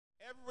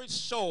every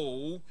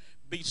soul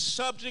be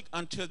subject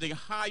unto the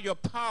higher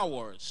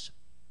powers.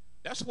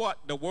 That's what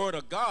the word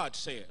of God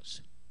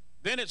says.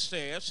 Then it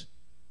says,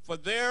 for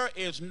there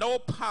is no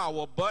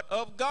power but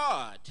of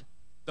God.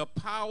 The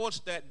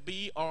powers that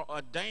be are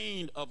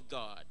ordained of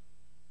God.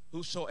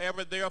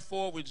 Whosoever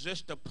therefore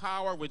resist the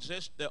power,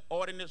 resist the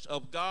ordinance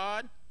of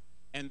God,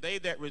 and they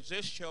that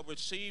resist shall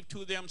receive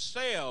to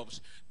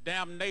themselves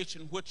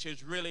damnation, which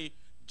is really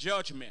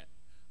judgment.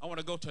 I want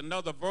to go to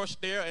another verse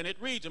there, and it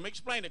reads, let me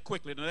explain it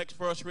quickly. The next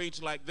verse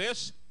reads like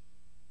this.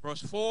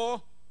 Verse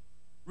 4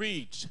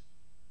 reads,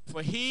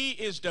 for he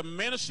is the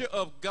minister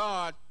of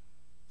God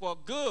for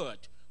good.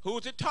 Who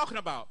is it talking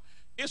about?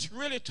 It's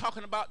really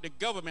talking about the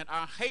government.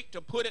 I hate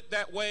to put it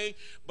that way,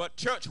 but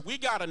church, we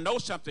got to know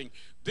something.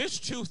 This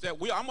truth that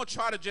I'm going to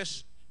try to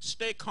just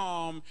stay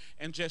calm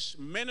and just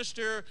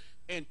minister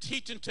and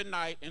teaching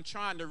tonight and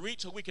trying to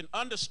reach so we can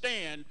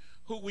understand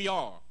who we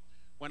are.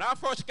 When I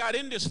first got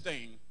in this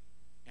thing,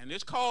 and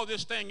it's called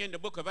this thing in the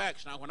book of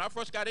Acts. Now, when I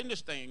first got in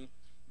this thing,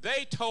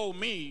 they told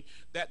me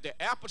that the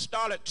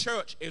apostolic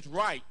church is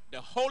right.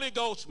 The Holy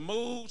Ghost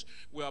moves.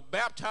 We are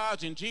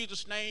baptized in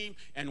Jesus' name,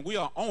 and we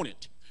are on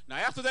it. Now,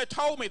 after they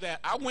told me that,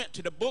 I went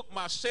to the book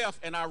myself,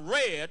 and I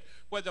read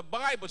where the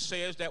Bible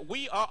says that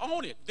we are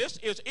on it. This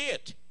is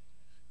it.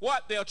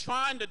 What they're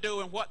trying to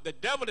do and what the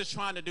devil is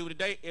trying to do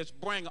today is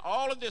bring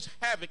all of this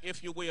havoc,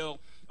 if you will,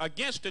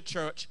 against the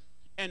church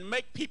and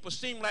make people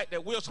seem like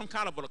that we're some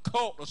kind of a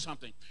cult or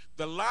something.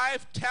 The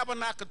Life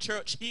Tabernacle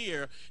Church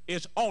here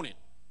is on it.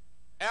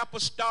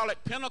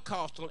 Apostolic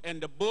Pentecostal,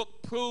 and the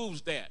book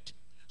proves that.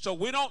 So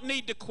we don't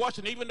need to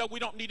question, even though we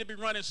don't need to be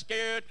running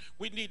scared.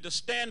 We need to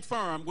stand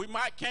firm. We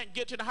can't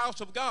get to the house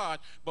of God,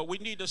 but we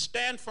need to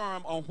stand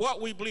firm on what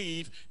we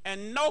believe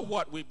and know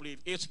what we believe.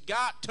 It's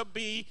got to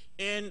be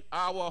in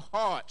our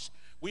hearts.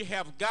 We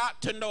have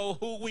got to know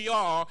who we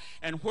are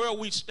and where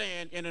we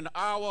stand in an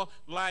hour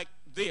like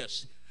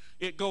this.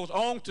 It goes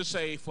on to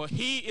say, for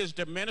he is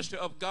the minister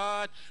of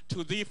God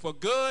to thee for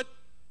good,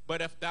 but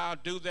if thou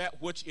do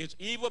that which is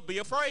evil, be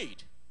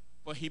afraid.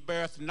 For he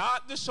beareth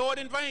not the sword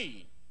in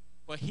vain.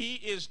 For he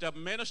is the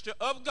minister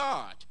of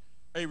God,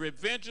 a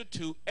revenger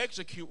to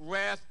execute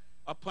wrath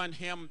upon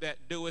him that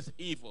doeth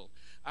evil.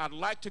 I'd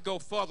like to go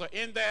further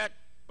in that,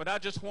 but I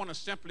just want to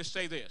simply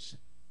say this.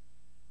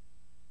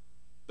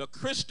 The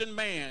Christian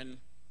man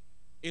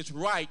is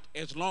right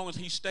as long as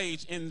he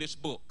stays in this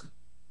book.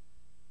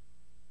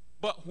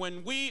 But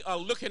when we are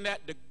looking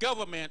at the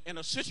government in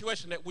a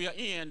situation that we are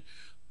in,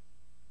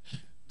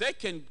 they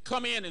can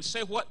come in and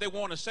say what they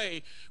want to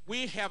say.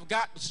 We have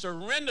got to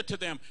surrender to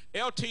them.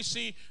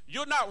 LTC,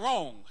 you're not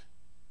wrong.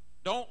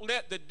 Don't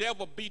let the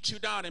devil beat you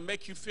down and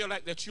make you feel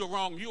like that you're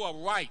wrong. You are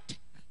right,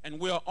 and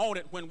we're on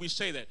it when we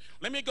say that.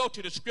 Let me go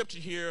to the scripture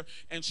here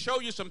and show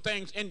you some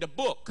things in the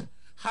book,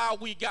 how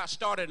we got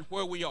started and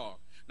where we are.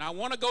 Now, I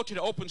want to go to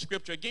the open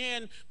scripture.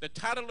 Again, the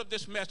title of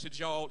this message,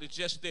 y'all, is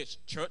just this.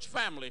 Church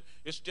family,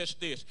 it's just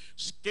this.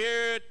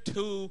 Scared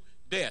to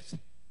death.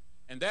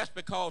 And that's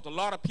because a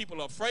lot of people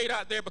are afraid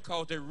out there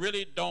because they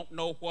really don't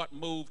know what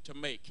move to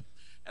make.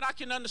 And I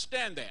can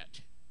understand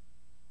that.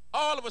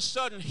 All of a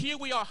sudden, here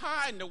we are.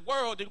 How in the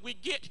world did we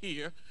get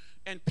here?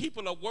 And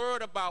people are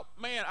worried about,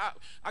 man,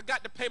 I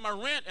got to pay my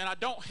rent and I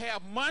don't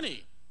have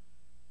money.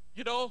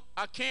 You know,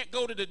 I can't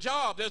go to the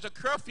job. There's a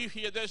curfew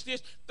here. There's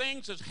this.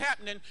 Things is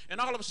happening. And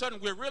all of a sudden,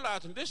 we're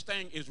realizing this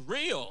thing is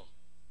real.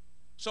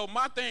 So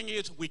my thing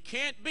is, we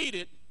can't beat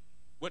it.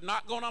 We're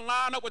not going to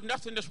line up with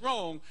nothing that's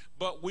wrong,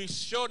 but we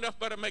sure enough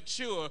better make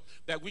sure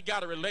that we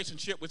got a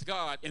relationship with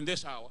God in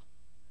this hour.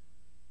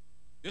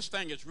 This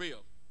thing is real.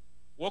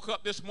 Woke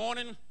up this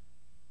morning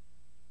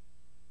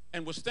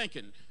and was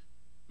thinking,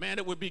 man,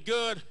 it would be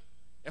good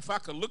if I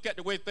could look at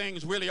the way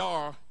things really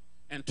are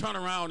and turn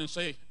around and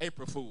say,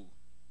 April Fool.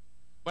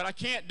 But I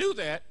can't do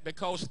that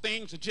because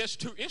things are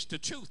just too, it's the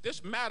truth.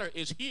 This matter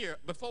is here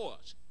before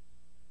us.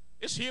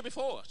 It's here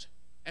before us.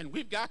 And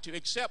we've got to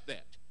accept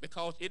that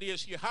because it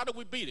is here. How do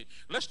we beat it?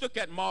 Let's look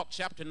at Mark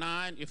chapter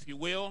 9, if you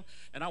will.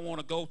 And I want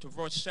to go to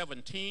verse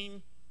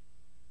 17.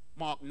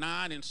 Mark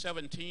 9 and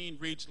 17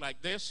 reads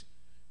like this.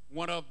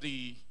 One of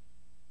the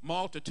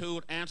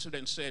multitude answered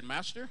and said,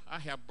 Master, I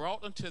have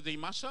brought unto thee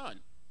my son,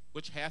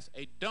 which hath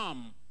a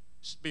dumb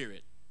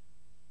spirit.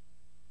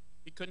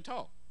 He couldn't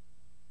talk.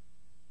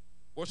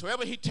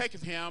 Whatsoever he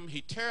taketh him,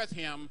 he teareth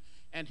him,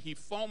 and he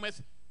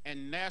foameth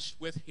and gnasheth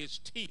with his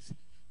teeth,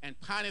 and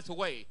pineth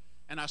away.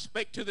 And I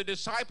spake to the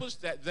disciples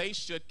that they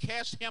should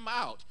cast him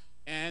out,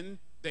 and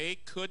they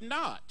could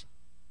not.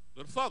 A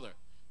little further.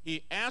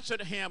 He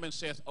answered him and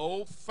saith,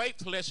 O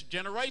faithless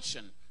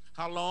generation,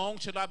 how long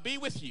shall I be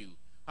with you?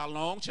 How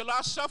long shall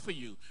I suffer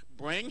you?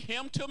 Bring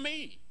him to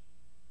me.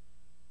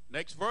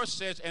 Next verse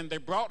says, And they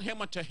brought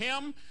him unto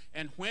him,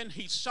 and when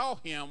he saw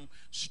him,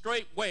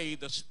 straightway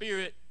the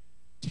spirit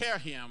tear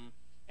him,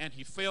 and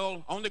he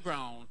fell on the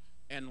ground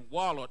and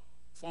wallowed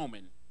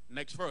foaming.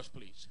 Next verse,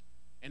 please.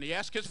 And he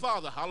asked his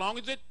father, How long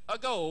is it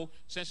ago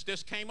since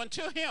this came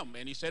unto him?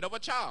 And he said, Of a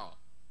child.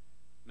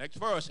 Next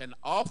verse. And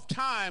oft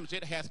times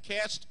it hath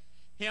cast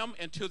him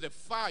into the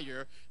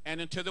fire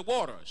and into the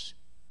waters,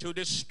 to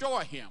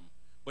destroy him.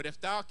 But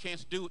if thou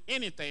canst do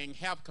anything,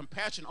 have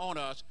compassion on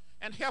us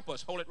and help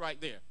us. Hold it right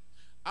there.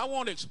 I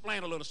want to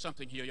explain a little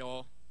something here,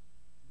 y'all.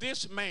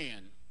 This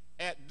man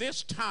at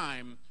this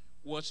time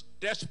was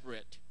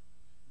desperate.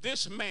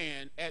 This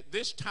man at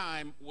this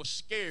time was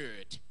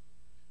scared.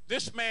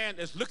 This man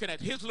is looking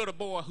at his little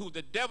boy who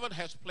the devil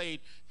has played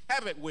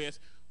havoc with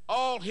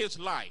all his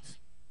life.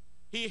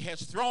 He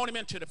has thrown him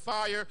into the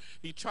fire.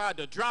 He tried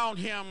to drown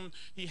him.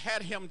 He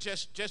had him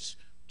just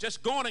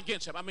going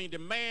against him. I mean, the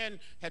man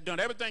had done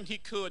everything he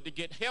could to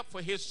get help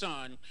for his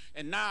son,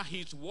 and now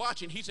he's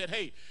watching. He said,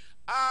 hey,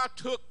 I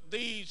took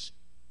these,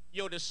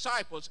 your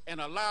disciples, and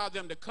allowed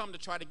them to come to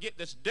try to get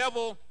this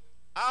devil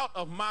out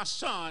of my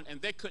son,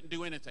 and they couldn't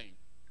do anything.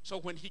 So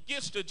when he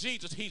gets to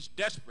Jesus, he's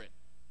desperate.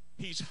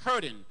 He's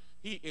hurting.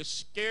 He is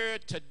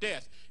scared to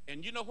death.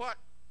 And you know what?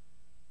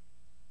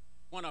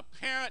 When a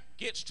parent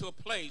gets to a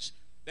place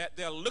that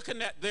they're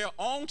looking at their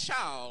own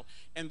child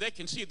and they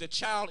can see the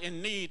child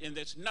in need and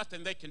there's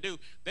nothing they can do,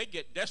 they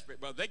get desperate,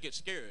 brother. They get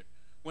scared.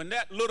 When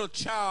that little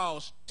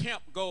child's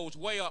temp goes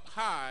way up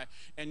high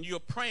and you're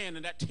praying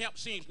and that temp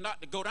seems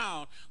not to go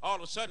down, all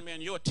of a sudden,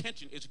 man, your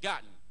attention is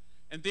gotten.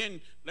 And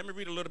then let me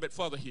read a little bit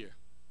further here.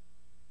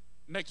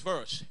 Next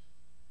verse.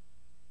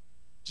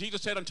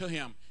 Jesus said unto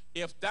him,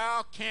 if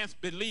thou canst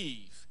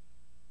believe,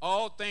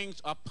 all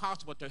things are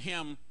possible to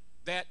him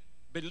that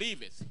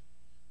believeth.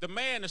 The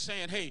man is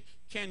saying, hey,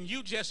 can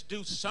you just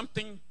do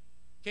something?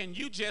 Can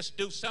you just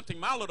do something?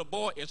 My little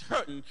boy is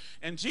hurting.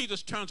 And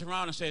Jesus turns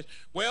around and says,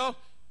 well,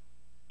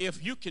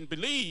 if you can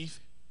believe,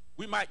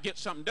 we might get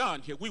something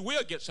done here. We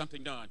will get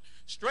something done.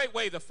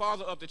 Straightway the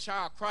father of the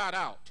child cried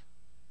out.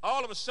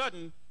 All of a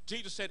sudden,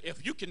 Jesus said,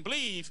 if you can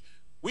believe,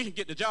 we can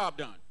get the job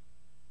done.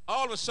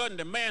 All of a sudden,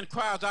 the man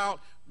cries out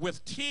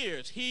with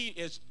tears. He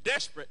is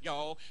desperate,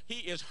 y'all. He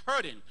is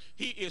hurting.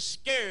 He is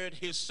scared.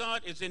 His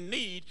son is in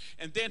need.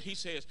 And then he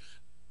says,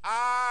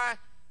 I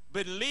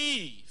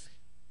believe,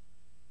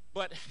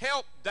 but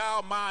help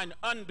thou mine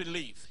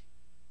unbelief.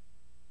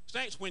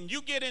 Saints, when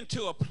you get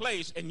into a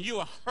place and you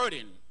are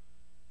hurting,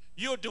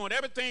 you're doing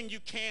everything you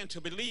can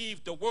to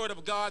believe the word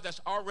of God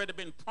that's already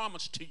been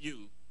promised to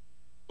you.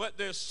 But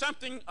there's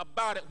something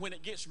about it when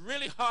it gets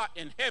really hot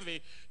and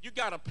heavy, you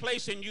got a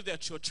place in you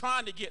that you're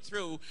trying to get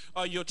through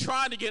or you're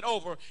trying to get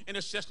over, and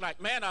it's just like,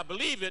 man, I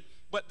believe it,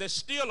 but there's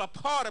still a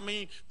part of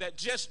me that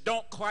just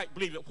don't quite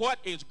believe it. What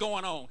is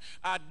going on?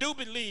 I do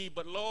believe,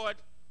 but Lord,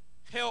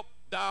 help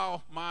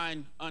thou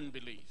mine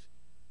unbelief.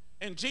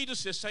 And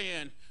Jesus is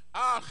saying,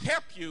 I'll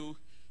help you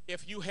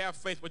if you have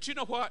faith. But you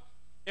know what?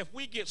 If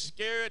we get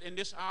scared in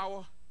this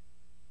hour,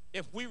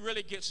 if we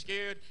really get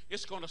scared,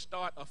 it's going to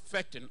start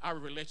affecting our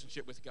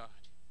relationship with God.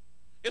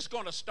 It's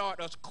going to start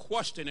us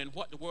questioning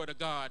what the Word of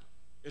God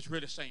is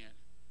really saying.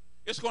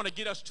 It's going to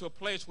get us to a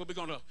place where we're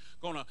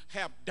going to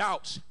have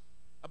doubts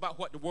about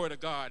what the Word of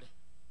God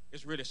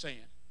is really saying.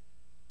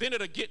 Then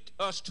it'll get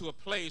us to a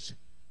place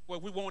where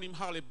we won't even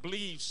hardly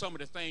believe some of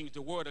the things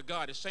the Word of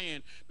God is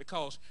saying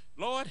because,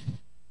 Lord,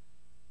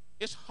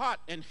 it's hot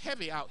and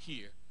heavy out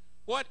here.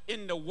 What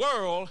in the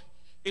world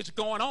is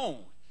going on?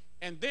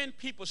 And then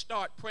people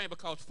start praying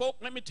because, folk,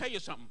 let me tell you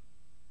something.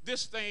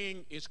 This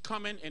thing is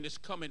coming, and it's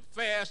coming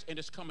fast, and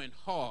it's coming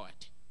hard.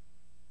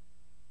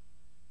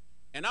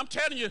 And I'm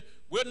telling you,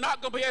 we're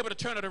not going to be able to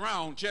turn it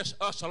around just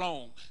us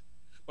alone.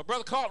 But,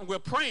 Brother Carlton, we're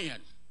praying.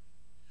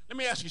 Let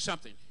me ask you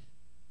something.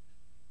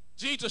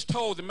 Jesus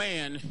told the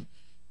man,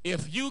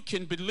 if you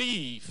can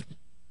believe,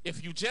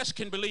 if you just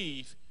can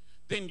believe,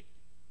 then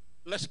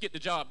let's get the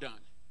job done.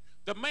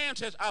 The man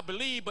says, I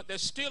believe, but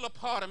there's still a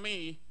part of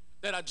me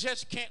that I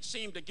just can't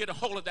seem to get a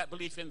hold of that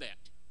belief in that.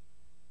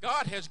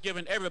 God has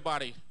given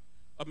everybody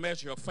a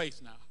measure of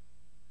faith now.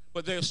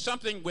 But there's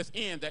something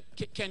within that.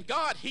 Can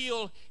God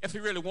heal if he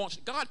really wants?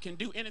 God can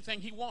do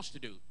anything he wants to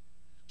do.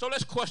 So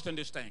let's question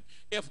this thing.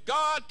 If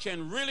God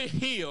can really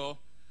heal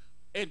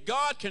and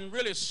God can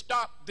really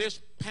stop this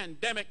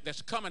pandemic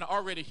that's coming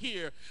already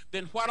here,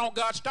 then why don't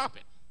God stop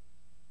it?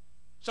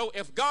 So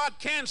if God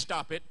can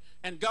stop it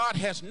and God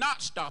has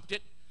not stopped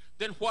it,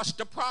 then what's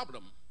the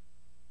problem?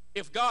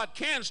 If God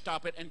can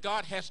stop it and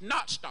God has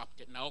not stopped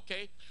it. Now,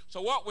 okay?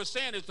 So what we're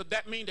saying is, does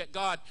that mean that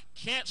God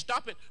can't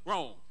stop it?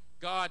 Wrong.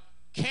 God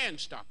can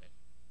stop it.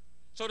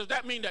 So does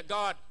that mean that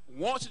God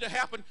wants it to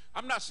happen?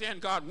 I'm not saying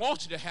God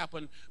wants it to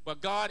happen,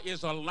 but God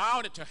is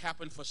allowing it to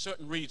happen for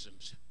certain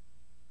reasons.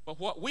 But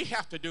what we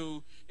have to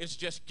do is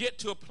just get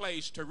to a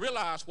place to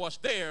realize what's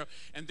there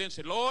and then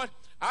say, Lord,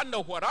 I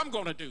know what I'm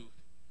going to do.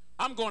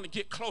 I'm going to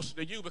get closer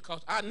to you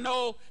because I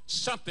know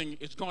something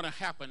is going to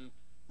happen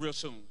real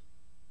soon.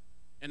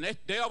 And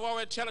they're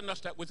already telling us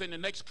that within the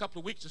next couple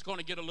of weeks it's going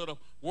to get a little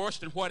worse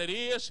than what it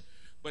is.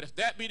 But if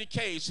that be the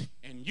case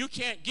and you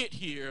can't get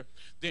here,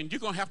 then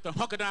you're going to have to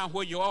hunker down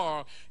where you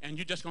are and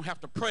you're just going to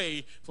have to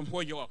pray from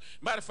where you are.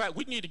 Matter of fact,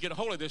 we need to get a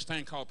hold of this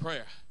thing called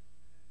prayer.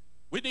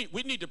 We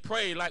need to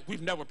pray like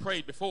we've never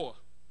prayed before.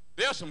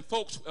 There are some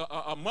folks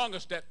among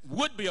us that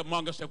would be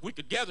among us if we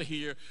could gather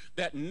here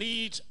that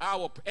needs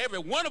every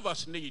one of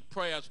us need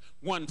prayers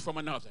one from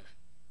another.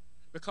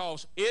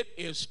 because it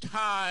is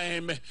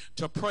time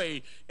to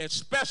pray,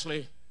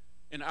 especially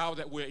in the hour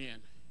that we're in.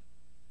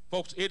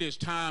 Folks, it is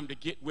time to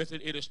get with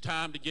it. It is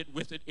time to get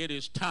with it. It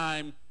is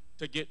time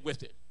to get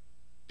with it.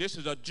 This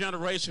is a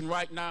generation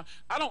right now.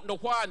 I don't know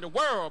why in the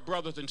world,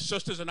 brothers and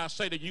sisters, and I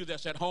say to you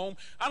that's at home,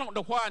 I don't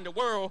know why in the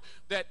world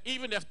that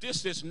even if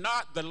this is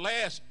not the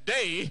last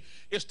day,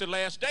 it's the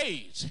last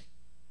days.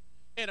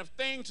 And if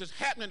things is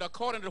happening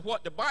according to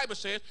what the Bible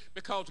says,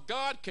 because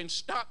God can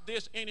stop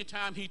this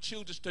anytime he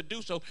chooses to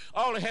do so,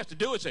 all he has to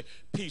do is say,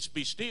 peace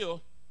be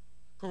still.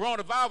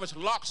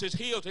 Coronavirus locks its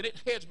heels and it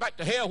heads back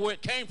to hell where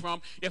it came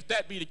from. If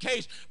that be the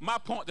case, my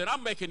point that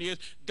I'm making is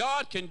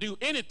God can do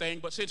anything,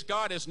 but since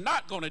God is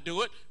not going to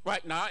do it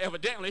right now,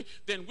 evidently,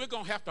 then we're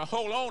going to have to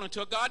hold on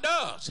until God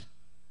does.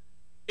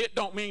 It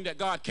don't mean that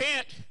God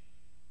can't.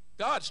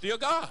 God's still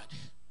God.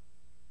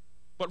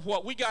 But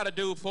what we got to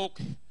do, folk,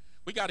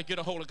 we got to get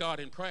a hold of God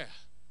in prayer.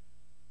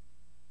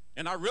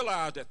 And I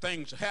realize that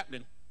things are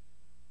happening.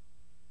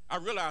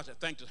 And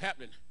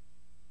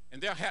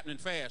they're happening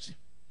fast.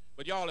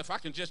 But y'all, if I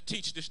can just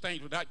teach this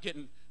thing without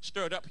getting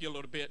stirred up here a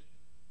little bit,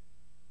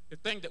 the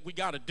thing that we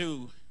got to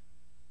do,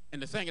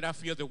 and the thing that I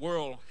feel the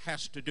world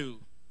has to do,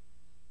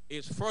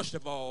 is first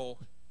of all,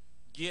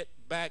 get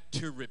back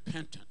to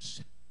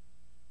repentance.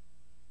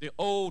 The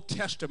Old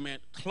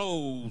Testament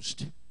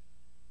closed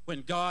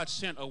when God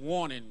sent a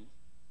warning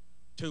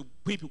to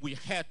people we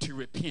had to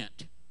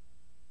repent.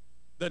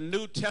 The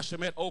New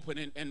Testament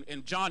opened,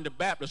 and John the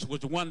Baptist was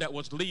the one that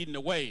was leading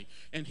the way.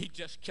 And he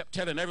just kept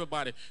telling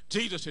everybody,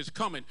 Jesus is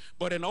coming.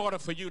 But in order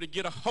for you to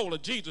get a hold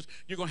of Jesus,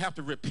 you're going to have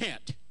to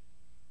repent.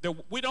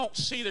 We don't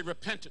see the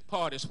repentant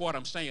part is what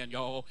I'm saying,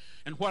 y'all.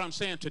 And what I'm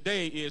saying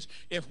today is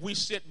if we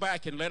sit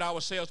back and let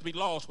ourselves be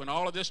lost when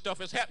all of this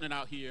stuff is happening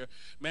out here,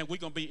 man, we're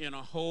going to be in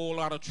a whole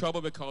lot of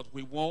trouble because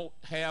we won't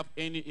have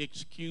any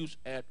excuse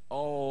at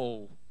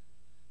all.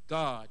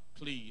 God,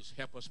 please,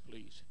 help us,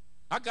 please.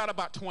 I got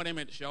about 20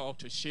 minutes, y'all,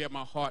 to share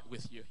my heart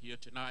with you here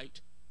tonight.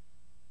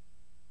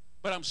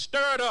 But I'm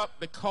stirred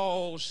up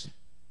because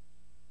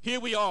here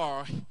we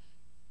are,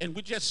 and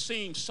we just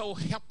seem so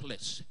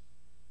helpless.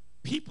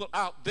 People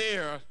out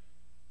there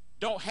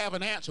don't have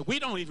an answer. We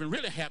don't even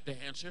really have the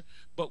answer,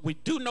 but we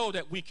do know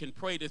that we can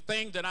pray. The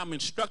thing that I'm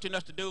instructing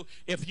us to do,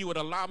 if you would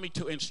allow me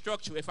to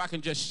instruct you, if I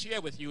can just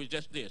share with you, is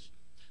just this.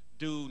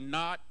 Do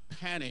not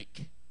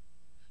panic.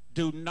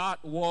 Do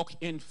not walk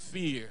in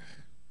fear.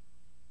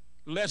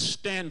 Let's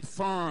stand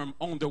firm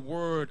on the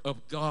word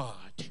of God.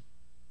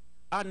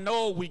 I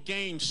know we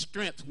gain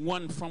strength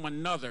one from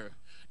another,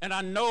 and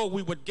I know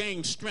we would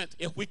gain strength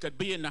if we could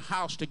be in the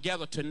house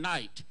together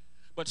tonight.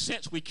 But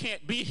since we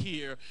can't be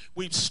here,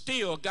 we've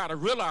still got to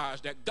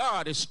realize that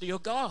God is still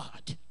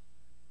God.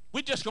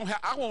 We just gonna have,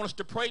 I want us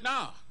to pray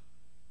now.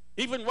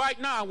 Even right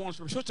now, I want us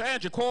to, Sister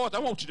Angie Cords, I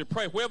want you to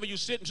pray. Wherever you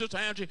sit, Sister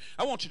Angie,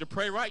 I want you to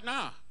pray right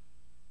now.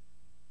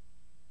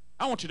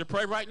 I want you to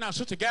pray right now.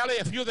 Sister Gally,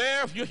 if you're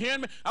there, if you're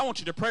hearing me, I want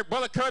you to pray.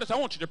 Brother Curtis, I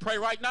want you to pray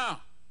right now.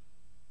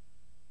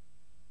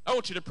 I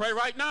want you to pray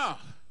right now.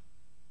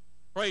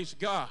 Praise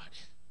God.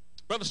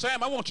 Brother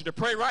Sam, I want you to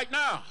pray right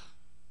now.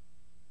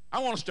 I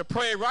want us to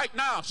pray right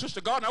now.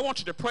 Sister Gardner, I want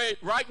you to pray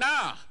right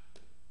now.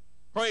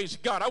 Praise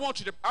God. I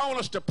want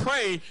us to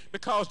pray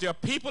because there are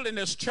people in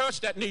this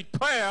church that need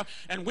prayer,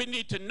 and we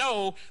need to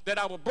know that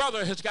our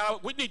brother has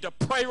got, we need to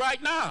pray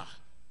right now.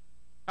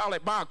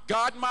 My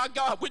God,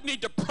 we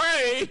need to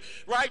pray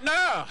right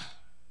now.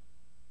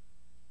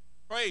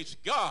 Praise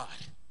God.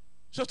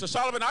 Sister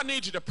Solomon, I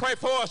need you to pray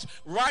for us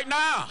right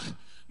now.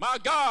 My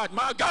God,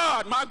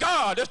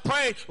 let's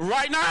pray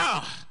right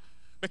now.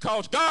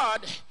 Because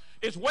God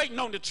is waiting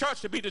on the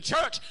church to be the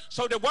church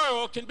so the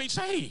world can be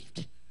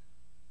saved.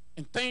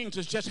 And things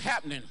is just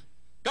happening.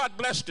 God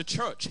bless the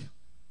church.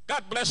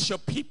 God bless your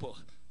people.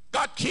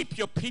 God keep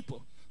your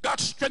people. God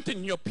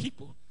strengthen your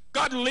people.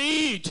 God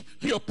lead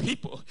your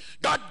people.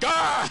 God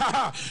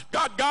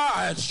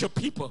guides your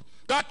people.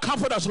 God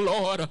comfort us,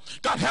 Lord.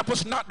 God help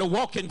us not to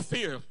walk in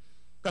fear.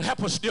 God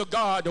help us still,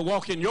 God, to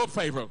walk in your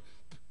favor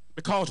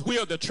because we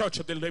are the church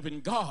of the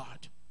living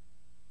God.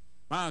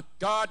 My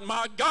God,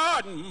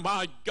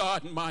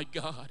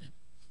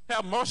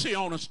 have mercy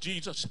on us,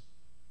 Jesus.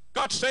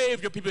 God,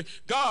 save your people.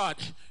 God,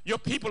 your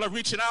people are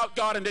reaching out,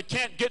 God, and they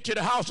can't get to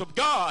the house of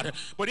God.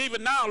 But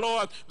even now,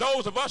 Lord,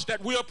 those of us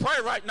that will pray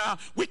right now,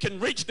 we can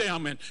reach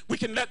them and we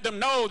can let them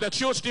know that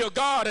you're still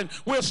God and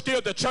we're still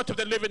the church of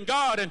the living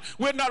God, and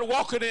we're not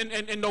walking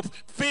in no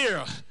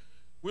fear.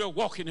 We're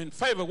walking in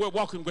favor. We're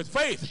walking with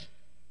faith.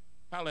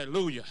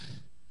 Hallelujah.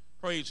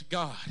 Praise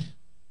God.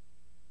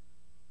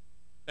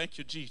 Thank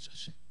you,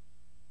 Jesus.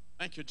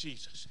 Thank you,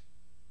 Jesus.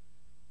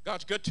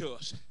 God's good to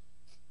us.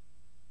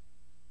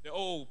 The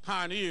old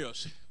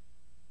pioneers,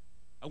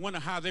 I wonder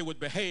how they would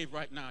behave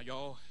right now,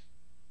 y'all.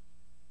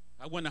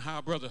 I wonder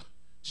how Brother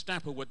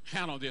Stamper would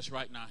handle this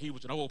right now. He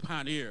was an old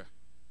pioneer.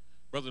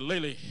 Brother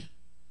Lilly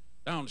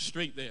down the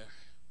street there.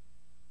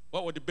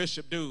 What would the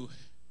bishop do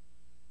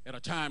at a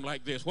time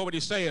like this? What would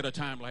he say at a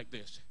time like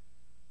this?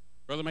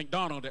 Brother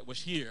McDonald that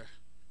was here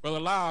Brother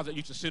Lyle that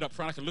used to sit up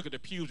front, I can look at the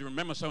pews and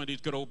remember some of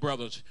these good old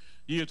brothers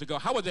years ago.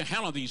 How would they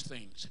handle these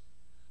things?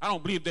 I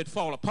don't believe they'd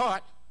fall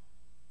apart.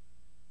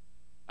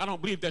 I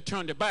don't believe they'd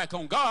turn their back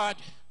on God.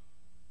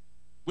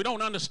 We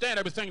don't understand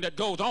everything that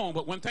goes on,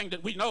 but one thing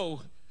that we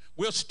know,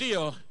 we're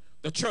still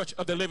the church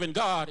of the living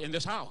God in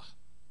this hour.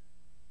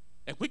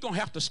 And we're going to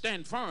have to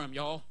stand firm,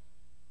 y'all.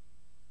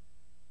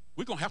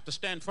 We're going to have to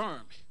stand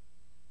firm.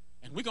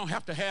 And we're going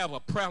to have a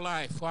prayer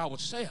life for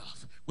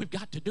ourselves. We've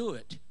got to do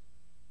it.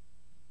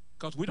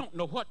 Because we don't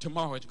know what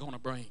tomorrow is going to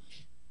bring.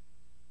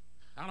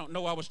 I don't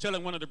know. I was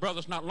telling one of the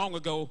brothers not long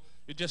ago,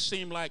 it just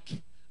seemed like,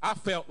 I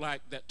felt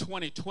like that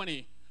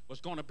 2020 was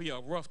going to be a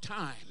rough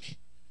time.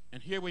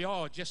 And here we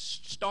are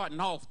just starting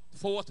off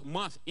 4th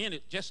month in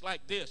it just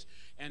like this.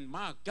 And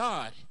my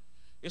God,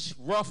 it's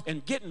rough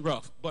and getting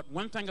rough. But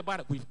one thing about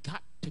it, we've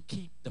got to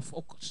keep the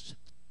focus.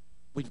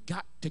 We've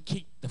got to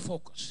keep the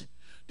focus.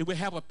 Do we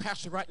have a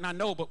pastor right now?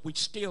 No, but we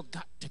still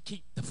got to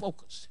keep the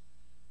focus.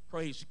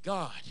 Praise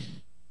God.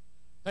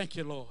 Thank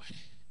you, Lord.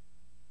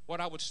 What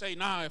I would say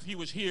now if he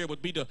was here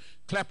would be to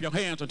clap your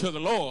hands unto the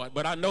Lord.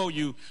 But I know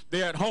you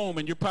there at home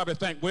and you probably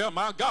think, well,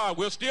 my God,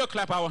 we'll still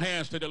clap our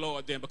hands to the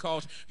Lord then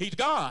because he's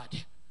God.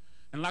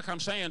 And like I'm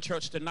saying,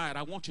 church, tonight,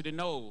 I want you to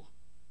know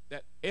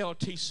that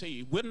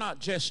LTC, we're not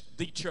just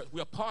the church.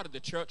 We're part of the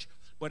church.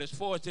 But as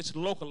far as this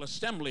local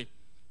assembly,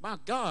 my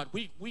God,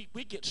 we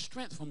get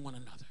strength from one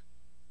another.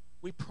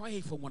 We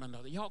pray for one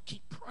another. Y'all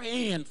keep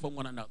praying for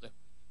one another.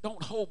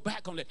 Don't hold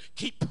back on that.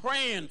 Keep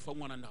praying for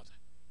one another.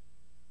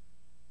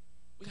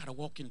 We got to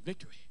walk in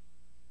victory.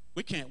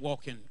 We can't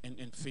walk in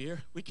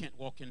fear. We can't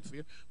walk in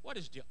fear. What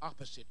is the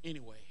opposite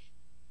anyway?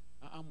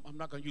 I'm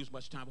not going to use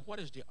much time, but what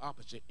is the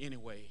opposite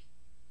anyway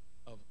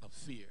of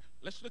fear?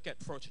 Let's look at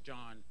 1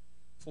 John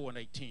 4 and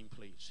 18,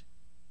 please.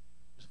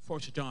 1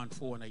 John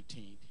 4 and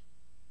 18.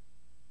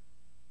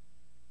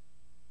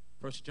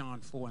 1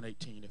 John 4 and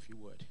 18, if you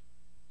would. It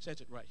says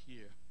it right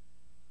here.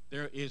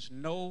 There is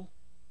no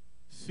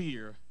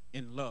fear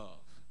in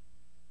love,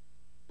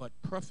 but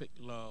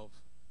perfect love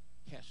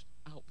casts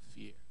out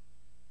fear,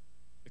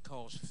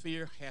 because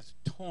fear hath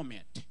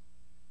torment.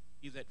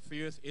 He that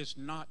feareth is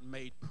not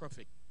made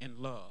perfect in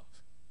love.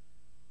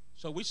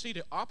 So we see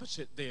the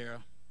opposite there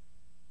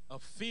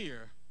of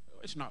fear.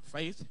 It's not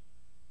faith.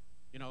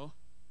 You know,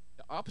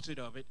 the opposite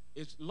of it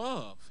is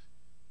love,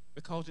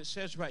 because it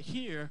says right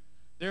here,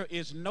 there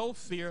is no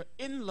fear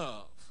in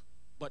love,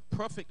 but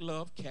perfect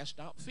love casts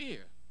out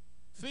fear.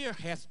 Fear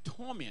hath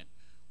torment.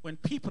 When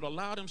people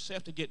allow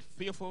themselves to get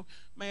fearful,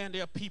 man,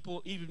 there are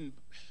people even,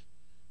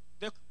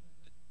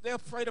 they're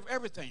afraid of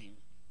everything.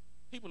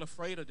 People are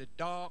afraid of the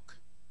dark.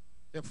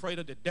 They're afraid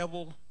of the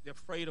devil. They're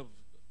afraid of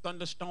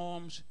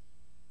thunderstorms.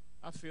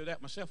 I feel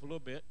that myself a little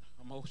bit,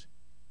 almost.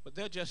 But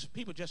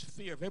people just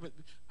fear of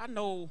everything. I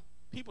know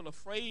people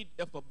afraid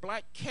if a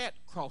black cat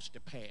crossed the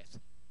path.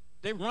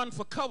 They run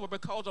for cover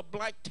because a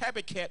black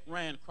tabby cat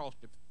ran across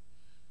the path.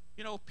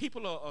 You know,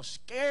 people are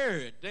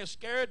scared. They're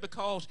scared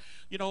because,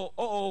 you know,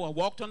 I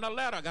walked on the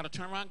ladder. I got to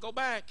turn around and go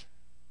back.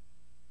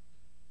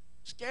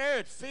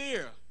 Scared,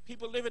 fear.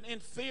 People living in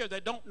fear. They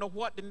don't know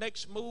what the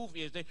next move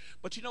is.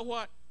 But you know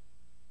what?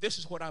 This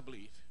is what I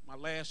believe. My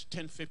last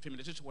 10, 15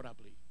 minutes, this is what I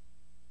believe.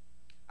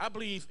 I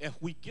believe if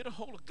we get a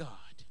hold of God,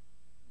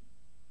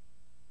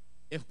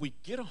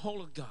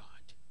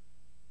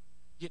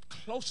 get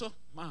closer,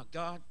 my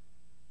God,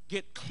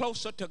 get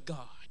closer to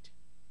God,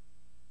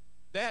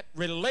 that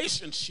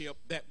relationship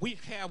that we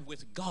have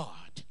with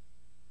God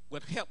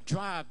will help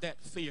drive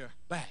that fear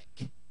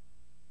back.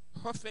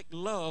 Perfect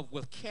love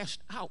will cast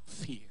out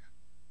fear.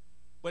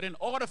 But in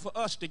order for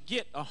us to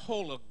get a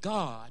hold of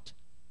God,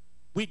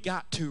 we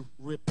got to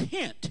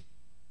repent.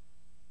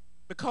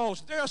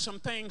 Because there are some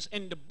things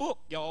in the book,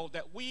 y'all,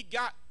 that we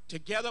got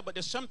together, but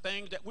there's some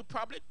things that we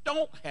probably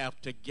don't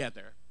have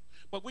together.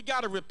 But we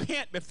got to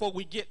repent before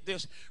we get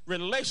this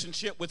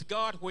relationship with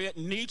God where it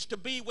needs to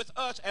be with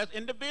us as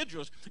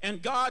individuals.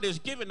 And God is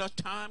giving us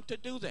time to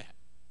do that.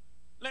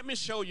 Let me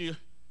show you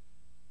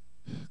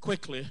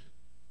quickly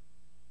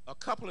a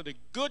couple of the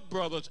good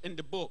brothers in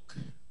the book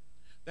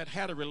that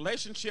had a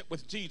relationship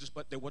with Jesus,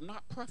 but they were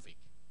not perfect.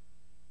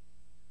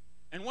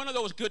 And one of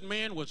those good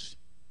men was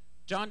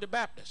John the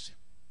Baptist.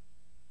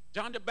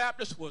 John the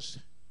Baptist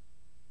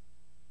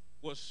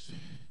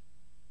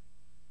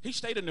he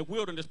stayed in the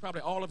wilderness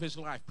probably all of his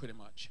life pretty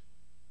much.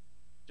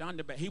 John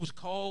the Baptist, he was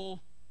called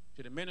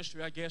to the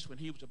ministry, I guess, when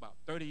he was about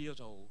 30 years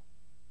old.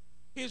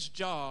 His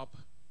job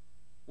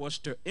was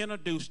to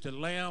introduce the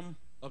Lamb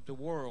of the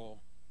world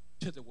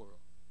to the world,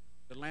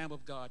 the Lamb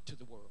of God to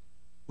the world,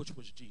 which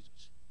was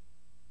Jesus.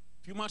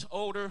 A few months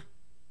older,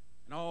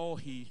 and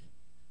he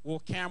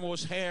wore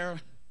camel's hair,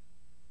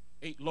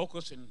 ate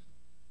locusts and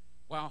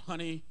wild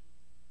honey.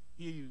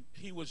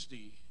 He was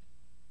the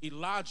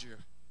Elijah,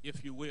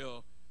 if you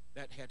will,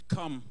 that had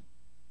come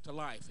to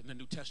life in the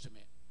New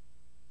Testament.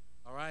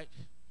 All right?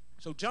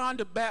 So John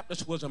the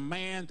Baptist was a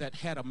man that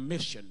had a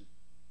mission.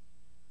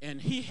 And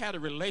he had a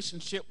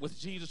relationship with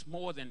Jesus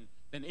more than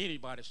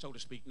anybody, so to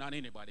speak. Not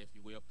anybody, if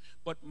you will.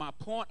 But my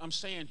point I'm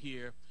saying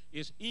here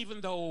is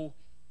even though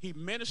He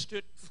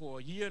ministered for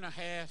a year and a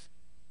half.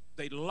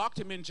 They locked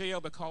him in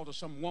jail because of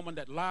some woman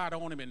that lied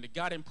on him, and they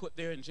got him put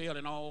there in jail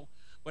and all.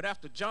 But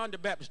after John the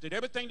Baptist did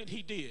everything that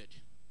he did,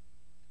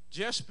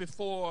 just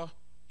before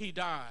he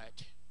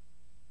died,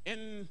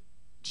 in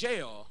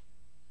jail,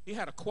 he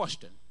had a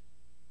question.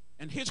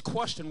 And his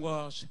question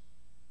was,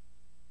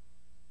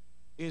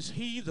 is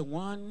he the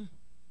one,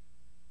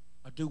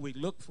 or do we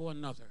look for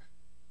another?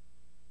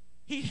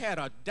 He had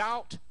a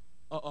doubt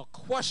or a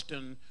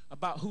question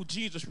about who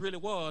Jesus really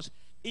was,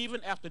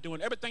 even after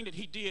doing everything that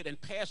he did and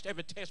passed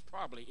every test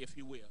probably, if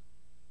you will.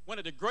 One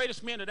of the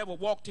greatest men that ever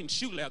walked in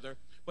shoe leather,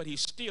 but he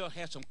still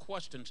had some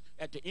questions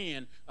at the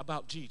end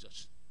about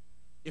Jesus,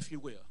 if you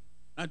will.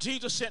 Now,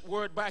 Jesus sent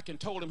word back and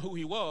told him who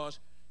he was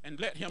and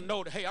let him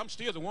know that, hey, I'm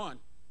still the one,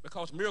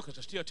 because miracles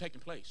are still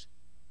taking place.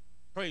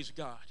 Praise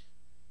God.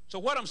 So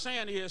what I'm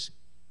saying is,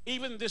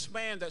 even this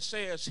man that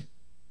says,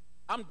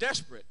 I'm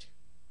desperate,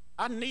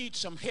 I need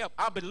some help,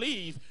 I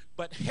believe,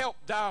 but help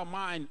thou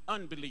mine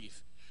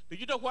unbelief. Do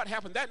you know what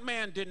happened? That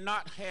man did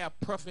not have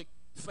perfect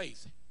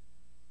faith,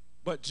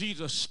 but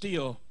Jesus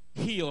still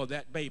healed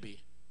that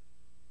baby,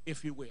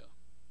 if you will.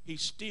 He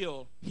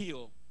still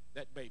healed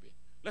that baby.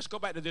 Let's go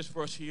back to this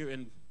verse here,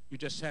 and you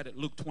just had it,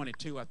 Luke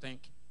 22, I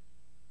think.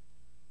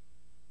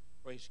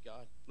 Praise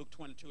God. Luke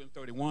 22 and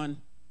 31.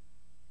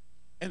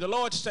 And the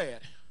Lord said,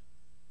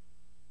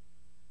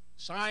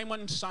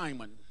 Simon,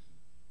 Simon,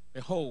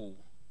 behold,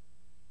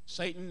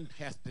 Satan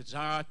hath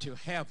desired to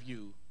have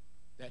you,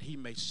 that he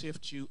may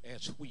sift you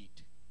as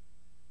wheat.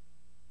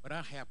 But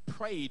I have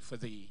prayed for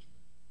thee,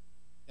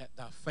 that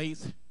thy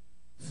faith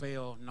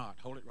fail not.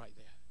 Hold it right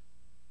there.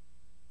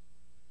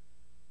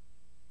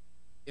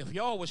 If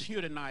y'all was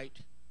here tonight,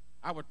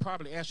 I would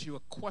probably ask you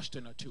a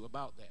question or two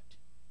about that.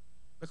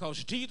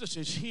 Because Jesus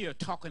is here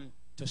talking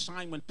to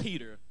Simon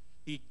Peter.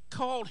 He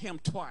called him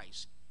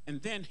twice,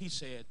 and then he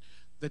said,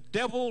 the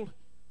devil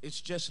is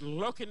just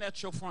lurking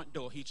at your front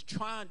door. He's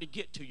trying to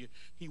get to you.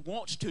 He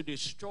wants to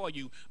destroy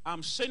you.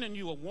 I'm sending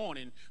you a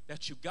warning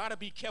that you got to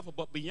be careful.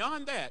 But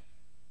beyond that,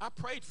 I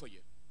prayed for you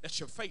that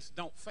your faith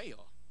don't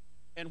fail.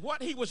 And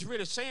what he was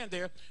really saying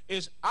there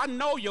is, I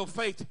know your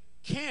faith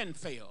can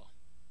fail.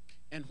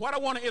 And what I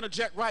want to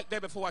interject right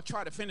there before I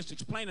try to finish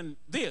explaining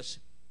this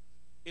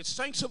is,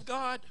 saints of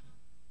God,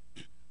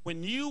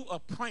 when you are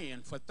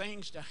praying for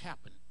things to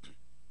happen,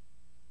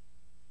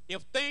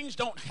 if things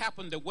don't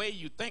happen the way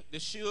you think they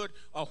should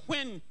or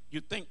when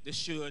you think they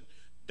should,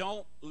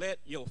 don't let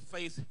your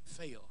faith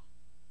fail.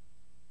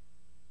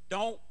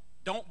 Don't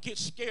get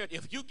scared.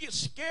 If you get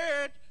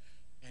scared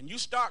and you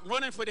start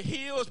running for the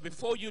hills,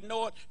 before you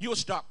know it, you'll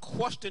start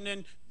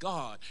questioning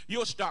God.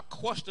 You'll start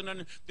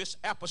questioning this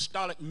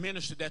apostolic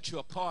ministry that you're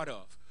a part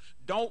of.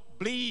 Don't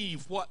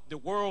believe what the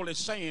world is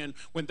saying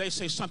when they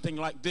say something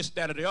like this,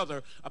 that, or the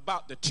other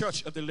about the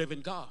church of the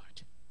living God.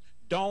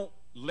 Don't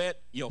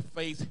let your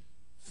faith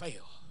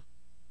fail.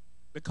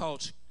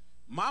 Because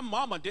my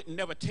mama didn't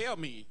never tell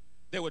me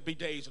there would be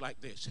days like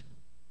this.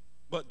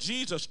 But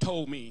Jesus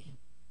told me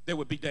there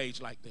would be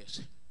days like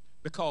this,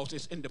 because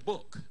it's in the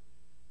book.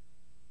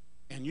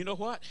 And you know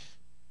what?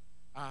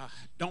 I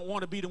don't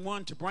want to be the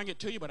one to bring it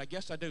to you, but I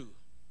guess I do.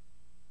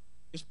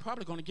 It's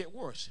probably going to get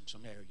worse in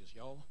some areas,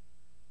 y'all.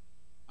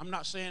 I'm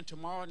not saying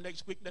tomorrow,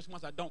 next week, next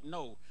month, I don't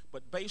know.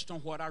 But based on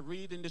what I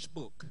read in this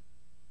book,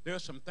 there are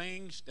some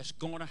things that's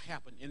going to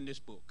happen in this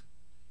book.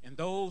 And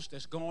those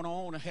that's going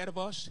on ahead of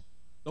us,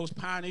 those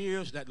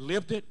pioneers that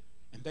lived it,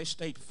 and they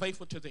stayed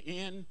faithful to the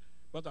end.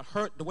 Brother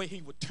Hurt, the way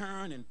he would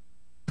turn and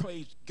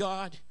praise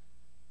God,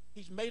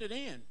 he's made it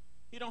in.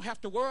 He don't have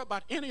to worry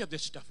about any of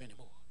this stuff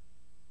anymore.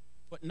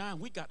 But now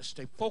we got to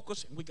stay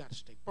focused, and we got to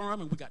stay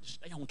firm, and we got to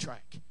stay on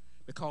track,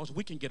 because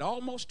we can get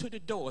almost to the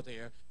door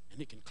there,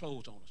 and it can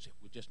close on us if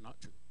we're just not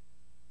true.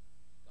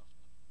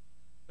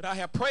 But I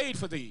have prayed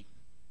for thee,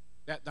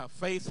 that thy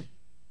faith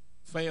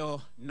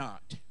fail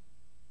not.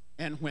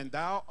 And when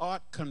thou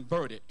art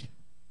converted,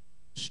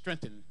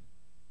 strengthen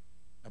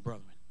thy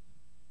brethren.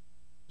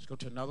 Let's go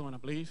to another one, I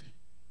believe.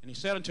 And he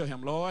said unto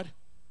him, Lord,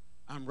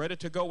 I'm ready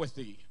to go with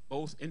thee,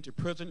 both into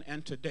prison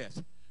and to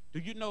death. Do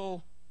you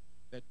know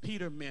that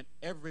Peter meant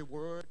every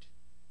word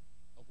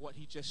of what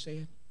he just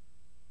said?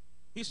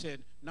 He said,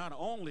 not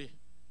only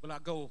will I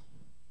go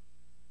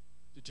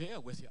to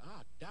jail with you,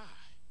 I'll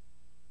die.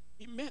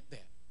 He meant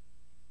that.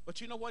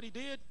 But you know what he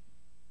did?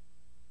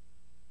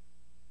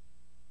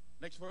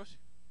 Next verse.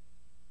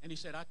 And he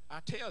said, I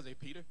tell thee,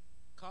 Peter,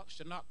 cock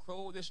shall not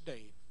crow this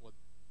day before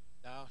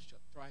thou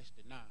shalt thrice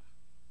deny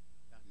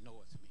thou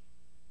knowest me.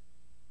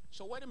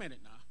 So wait a minute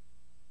now.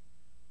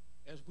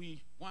 As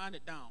we wind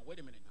it down, wait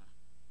a minute now.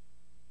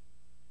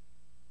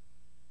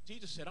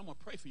 Jesus said, I'm going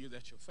to pray for you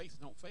that your faith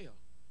don't fail.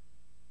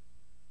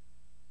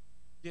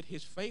 Did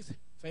his faith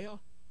fail?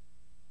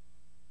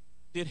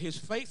 Did his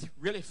faith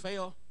really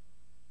fail?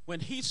 When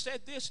he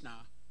said this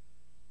now,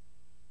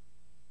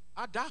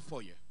 I'll die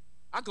for you.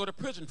 I'll go to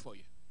prison for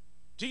you.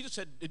 Jesus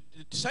said,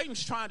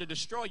 Satan's trying to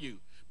destroy you,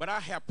 but I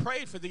have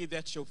prayed for thee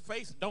that your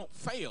faith don't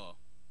fail.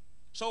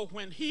 So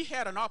when he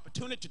had an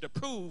opportunity to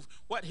prove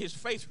what his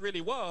faith really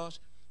was,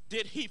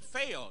 did he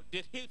fail?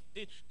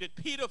 Did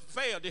Peter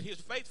fail? Did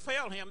his faith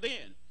fail him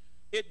then?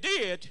 It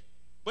did,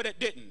 but it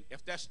didn't,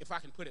 if I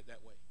can put it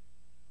that way.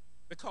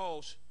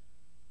 Because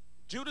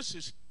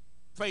Judas's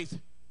faith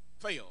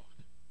failed.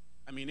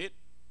 I mean, it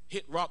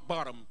hit rock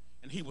bottom,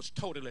 and he was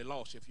totally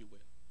lost, if you will.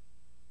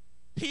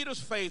 Peter's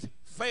faith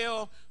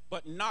fell,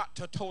 but not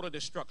to total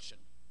destruction.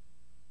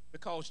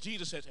 Because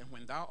Jesus says, and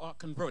when thou art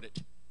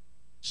converted,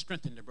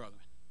 strengthen the brethren,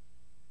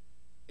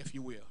 if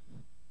you will.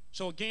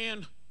 So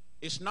again,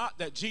 it's not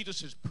that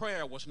Jesus'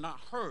 prayer was not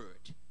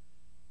heard.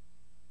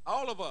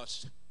 All of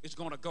us is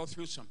going to go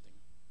through something.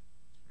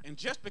 And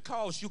just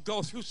because you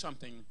go through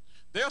something,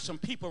 there are some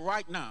people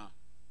right now,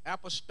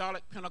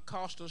 apostolic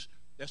Pentecostals,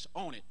 that's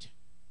on it.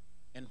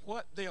 And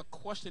what they are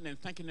questioning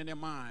and thinking in their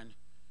mind,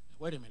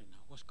 wait a minute now,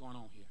 what's going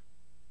on here?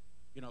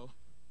 You know,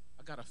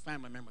 I got a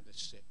family member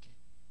that's sick.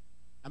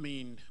 I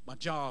mean, my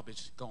job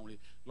is gone.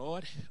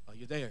 Lord, are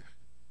you there?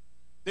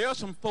 There are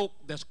some folk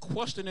that's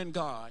questioning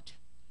God,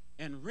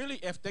 and really,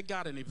 if they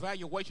got an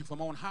evaluation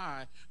from on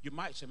high, you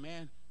might say,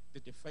 man,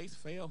 did their faith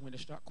fail when they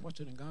start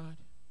questioning God?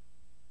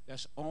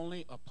 That's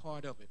only a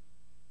part of it.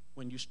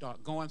 When you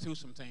start going through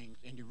some things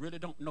and you really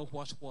don't know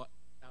what's what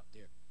out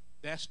there,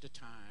 that's the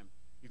time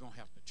you're going to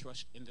have to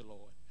trust in the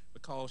Lord.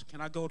 Because, can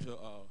I go to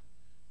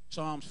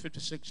Psalms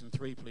 56 and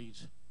 3,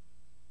 please?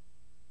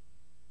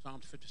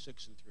 Psalms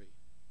 56 and 3.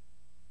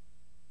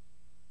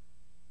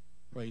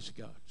 Praise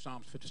God.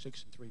 Psalms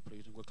 56 and 3,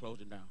 please, and we're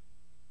closing down.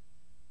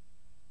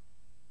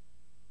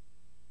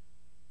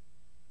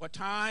 What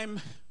time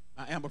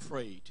I am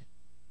afraid,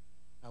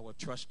 I will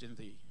trust in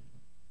thee.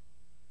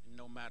 And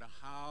no matter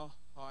how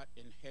hot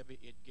and heavy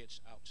it gets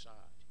outside,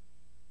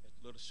 as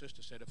the little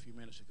sister said a few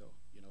minutes ago,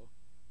 you know,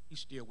 he's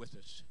still with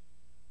us.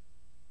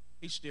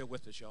 He's still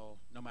with us, y'all.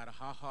 No matter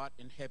how hot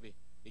and heavy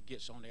it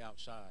gets on the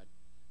outside,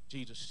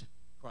 Jesus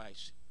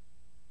Christ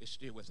is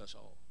still with us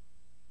all.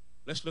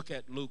 Let's look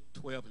at Luke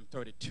 12 and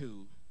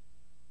 32.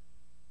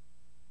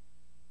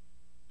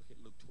 Look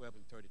at Luke 12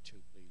 and 32,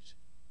 please.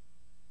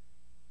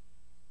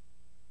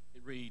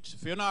 It reads,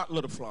 fear not,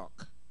 little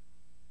flock.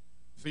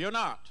 Fear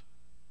not,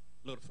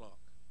 little flock.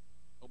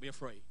 Don't be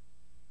afraid.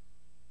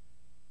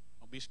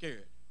 Don't be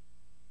scared.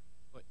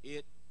 For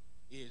it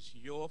is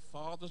your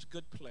Father's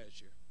good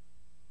pleasure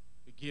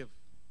to give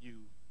you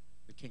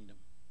the kingdom.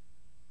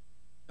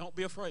 Don't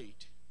be afraid.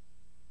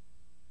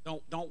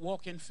 Don't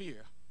walk in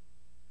fear.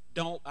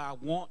 I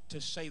want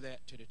to say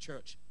that to the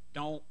church.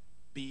 Don't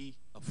be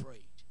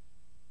afraid.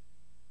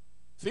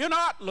 Fear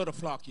not, little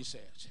flock, he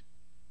says.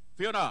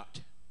 Fear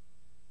not.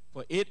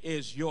 For it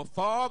is your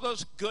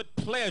Father's good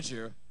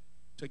pleasure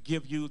to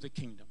give you the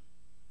kingdom.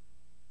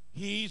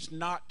 He's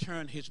not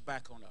turned his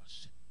back on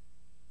us.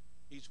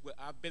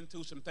 I've been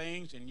through some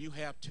things, and you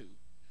have too.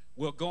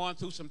 We're going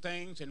through some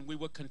things, and we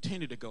will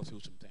continue to go through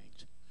some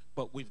things.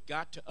 But we've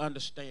got to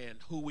understand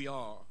who we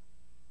are,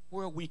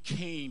 where we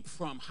came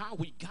from, how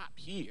we got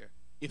here,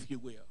 if you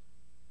will.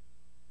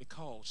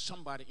 Because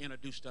somebody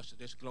introduced us to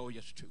this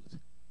glorious truth.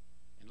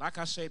 And like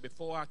I said,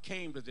 before I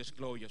came to this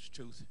glorious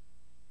truth,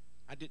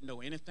 I didn't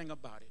know anything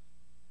about it.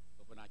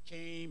 But when I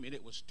came, and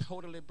it was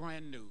totally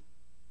brand new.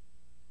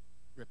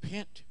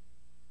 Repent,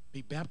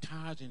 be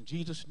baptized in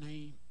Jesus'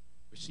 name,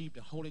 receive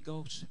the Holy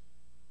Ghost.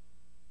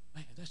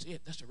 Man, that's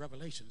it. That's a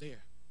revelation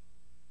there.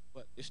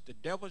 But it's the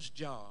devil's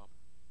job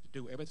to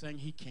do everything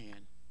he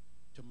can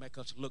to make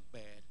us look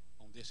bad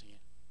on this end.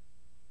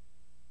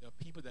 There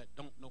are people that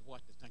don't know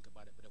what to think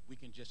about it, but if we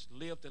can just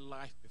live the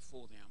life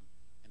before them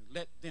and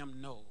let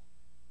them know,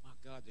 my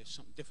God, there's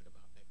something different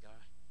about that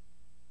guy,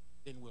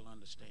 then we'll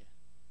understand.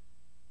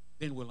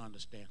 Then we'll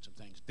understand some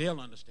things. They'll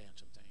understand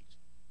some things.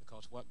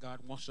 Because what God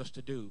wants us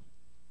to do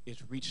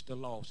is reach the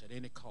lost at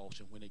any cost.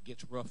 And when it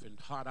gets rough and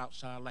hot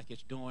outside like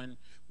it's doing,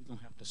 we're going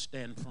to have to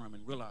stand firm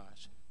and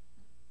realize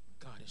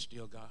God is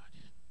still God.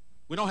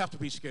 We don't have to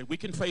be scared. We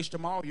can face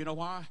tomorrow. You know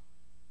why?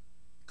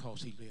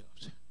 Because he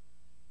lives.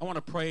 I want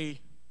to pray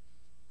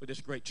for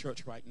this great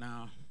church right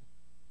now,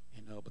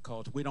 and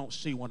because we don't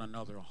see one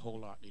another a whole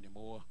lot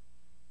anymore,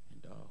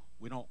 and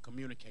we don't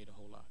communicate a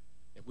whole lot.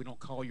 If we don't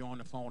call you on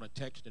the phone or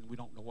text, then we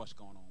don't know what's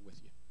going on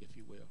with you, if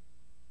you will.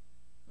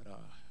 But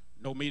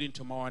no meeting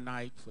tomorrow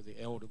night for the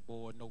elder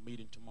board. No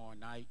meeting tomorrow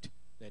night,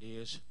 that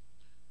is.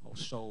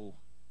 Also,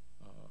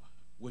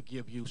 we'll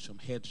give you some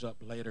heads up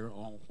later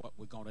on what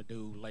we're going to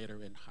do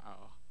later and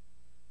how,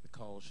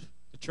 because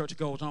the church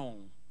goes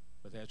on.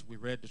 But as we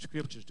read the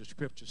scriptures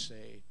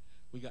say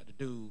we got to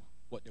do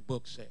what the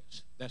book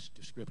says. That's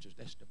the scriptures.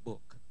 That's the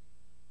book.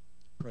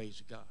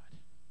 Praise God.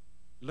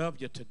 Love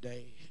you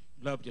today.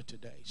 Love you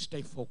today.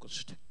 Stay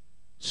focused.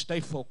 Stay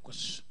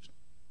focused.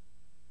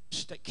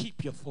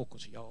 Keep your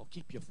focus, y'all.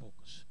 Keep your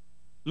focus.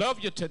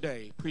 Love you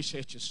today.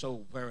 Appreciate you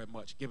so very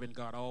much. Giving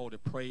God all the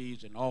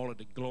praise and all of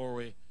the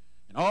glory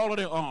and all of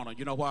the honor.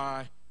 You know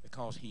why?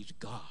 Because he's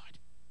God.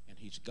 And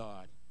he's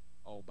God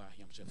all by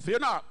himself. Fear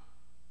not,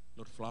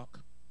 little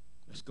flock.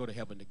 Let's go to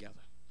heaven together.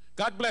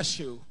 God bless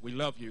you. We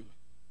love you.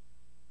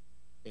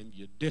 And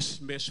you're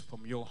dismissed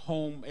from your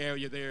home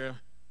area there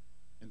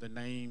in the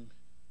name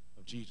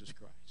of Jesus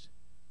Christ.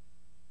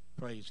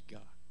 Praise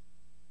God.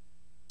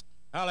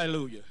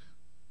 Hallelujah.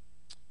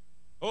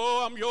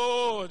 Oh, I'm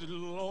yours,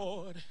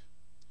 Lord.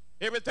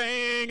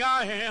 Everything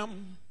I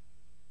am,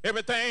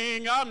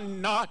 everything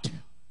I'm not,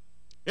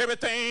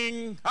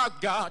 everything I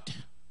got,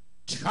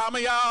 try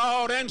me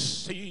out and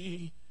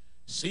see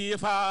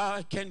if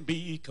I can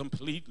be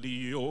completely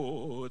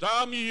yours.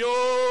 I'm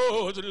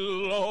yours,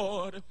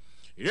 Lord.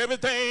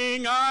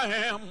 Everything I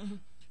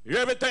am,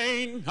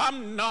 everything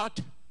I'm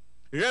not,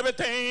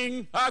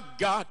 everything I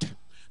got,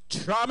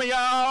 try me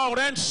out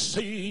and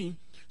see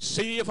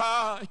if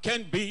I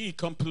can be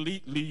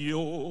completely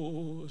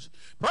yours.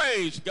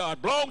 Praise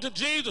God. Belong to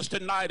Jesus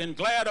tonight and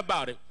glad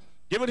about it.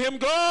 Giving him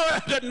glory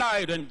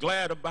tonight and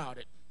glad about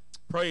it.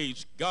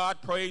 Praise God,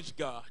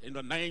 in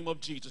the name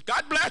of Jesus.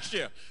 God bless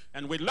you,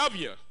 and we love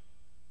you. In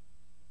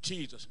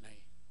Jesus' name.